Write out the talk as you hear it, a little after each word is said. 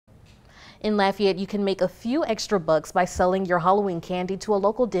In Lafayette, you can make a few extra bucks by selling your Halloween candy to a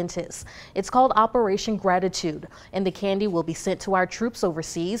local dentist. It's called Operation Gratitude, and the candy will be sent to our troops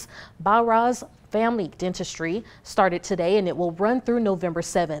overseas. Bahra's Family Dentistry started today, and it will run through November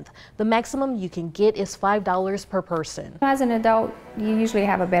 7th. The maximum you can get is $5 per person. As an adult, you usually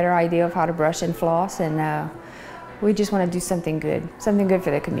have a better idea of how to brush and floss, and we just want to do something good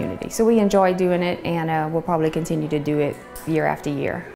for the community. So we enjoy doing it, and we'll probably continue to do it year after year.